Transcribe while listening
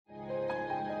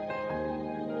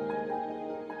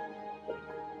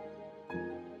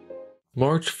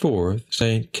March 4th,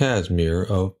 Saint Casimir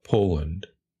of Poland.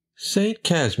 Saint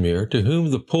Casimir, to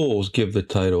whom the Poles give the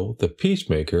title the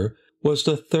Peacemaker, was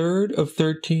the third of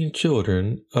 13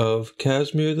 children of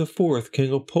Casimir IV,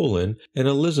 King of Poland, and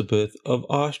Elizabeth of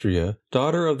Austria,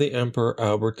 daughter of the Emperor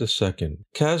Albert II.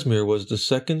 Casimir was the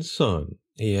second son.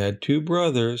 He had 2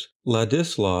 brothers,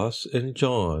 Ladislas and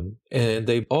John, and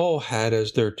they all had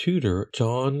as their tutor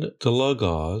John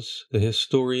Długosz, the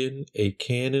historian, a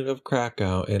canon of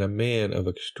Krakow, and a man of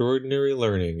extraordinary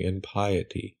learning and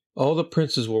piety. All the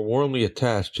princes were warmly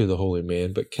attached to the holy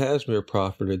man, but Casimir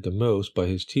profited the most by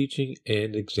his teaching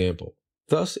and example.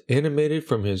 Thus, animated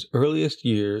from his earliest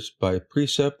years by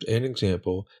precept and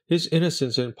example, his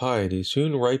innocence and piety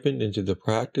soon ripened into the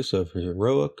practice of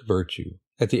heroic virtue.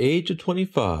 At the age of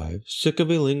 25, sick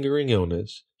of a lingering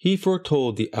illness, he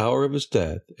foretold the hour of his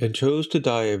death, and chose to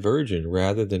die a virgin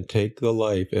rather than take the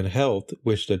life and health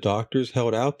which the doctors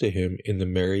held out to him in the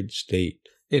married state.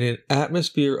 In an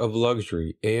atmosphere of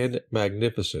luxury and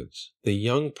magnificence, the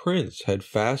young prince had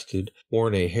fasted,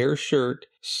 worn a hair shirt,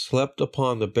 slept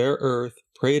upon the bare earth,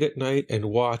 prayed at night, and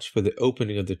watched for the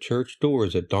opening of the church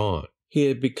doors at dawn. He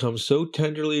had become so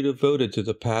tenderly devoted to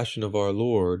the Passion of our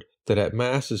Lord that at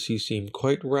Masses he seemed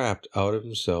quite rapt out of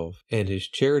himself, and his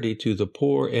charity to the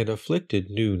poor and afflicted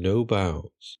knew no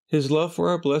bounds. His love for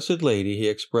our Blessed Lady he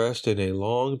expressed in a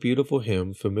long, beautiful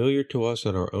hymn familiar to us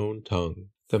in our own tongue.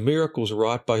 The miracles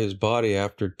wrought by his body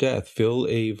after death fill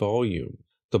a volume.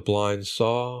 The blind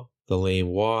saw, the lame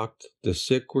walked, the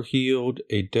sick were healed,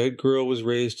 a dead girl was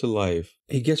raised to life.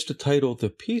 He gets the title the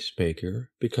Peacemaker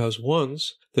because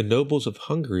once the nobles of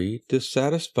Hungary,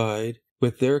 dissatisfied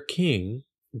with their king,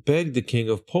 begged the King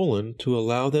of Poland to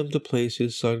allow them to place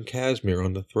his son Casimir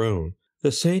on the throne.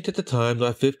 The saint, at the time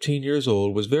not 15 years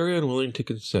old, was very unwilling to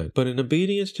consent, but in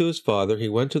obedience to his father he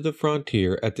went to the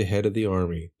frontier at the head of the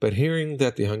army. But hearing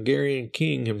that the Hungarian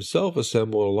king himself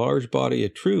assembled a large body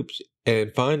of troops,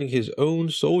 and finding his own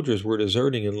soldiers were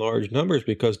deserting in large numbers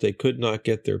because they could not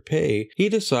get their pay, he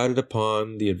decided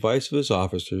upon the advice of his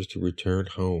officers to return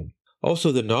home.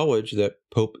 Also, the knowledge that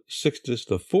Pope Sixtus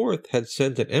IV had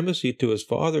sent an embassy to his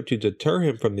father to deter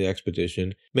him from the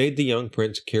expedition made the young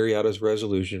prince carry out his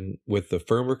resolution with the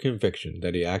firmer conviction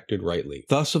that he acted rightly,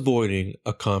 thus avoiding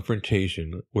a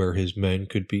confrontation where his men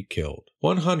could be killed.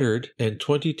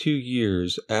 122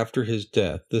 years after his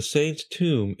death, the saint's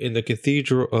tomb in the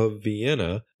Cathedral of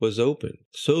Vienna was opened,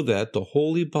 so that the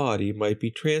holy body might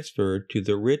be transferred to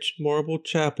the rich marble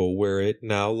chapel where it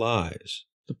now lies.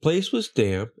 The place was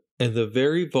damp, and the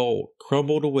very vault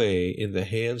crumbled away in the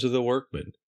hands of the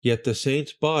workmen. Yet the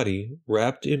saint's body,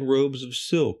 wrapped in robes of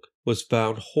silk, was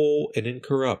found whole and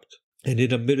incorrupt, and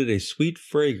it emitted a sweet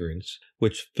fragrance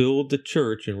which filled the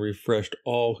church and refreshed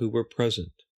all who were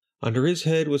present. Under his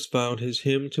head was found his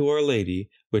hymn to Our Lady,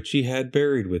 which he had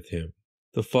buried with him.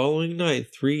 The following night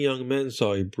 3 young men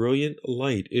saw a brilliant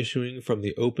light issuing from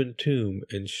the open tomb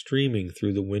and streaming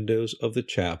through the windows of the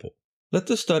chapel. Let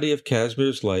the study of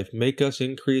Casimir's life make us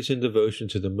increase in devotion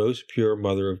to the most pure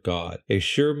Mother of God, a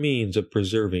sure means of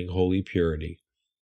preserving holy purity.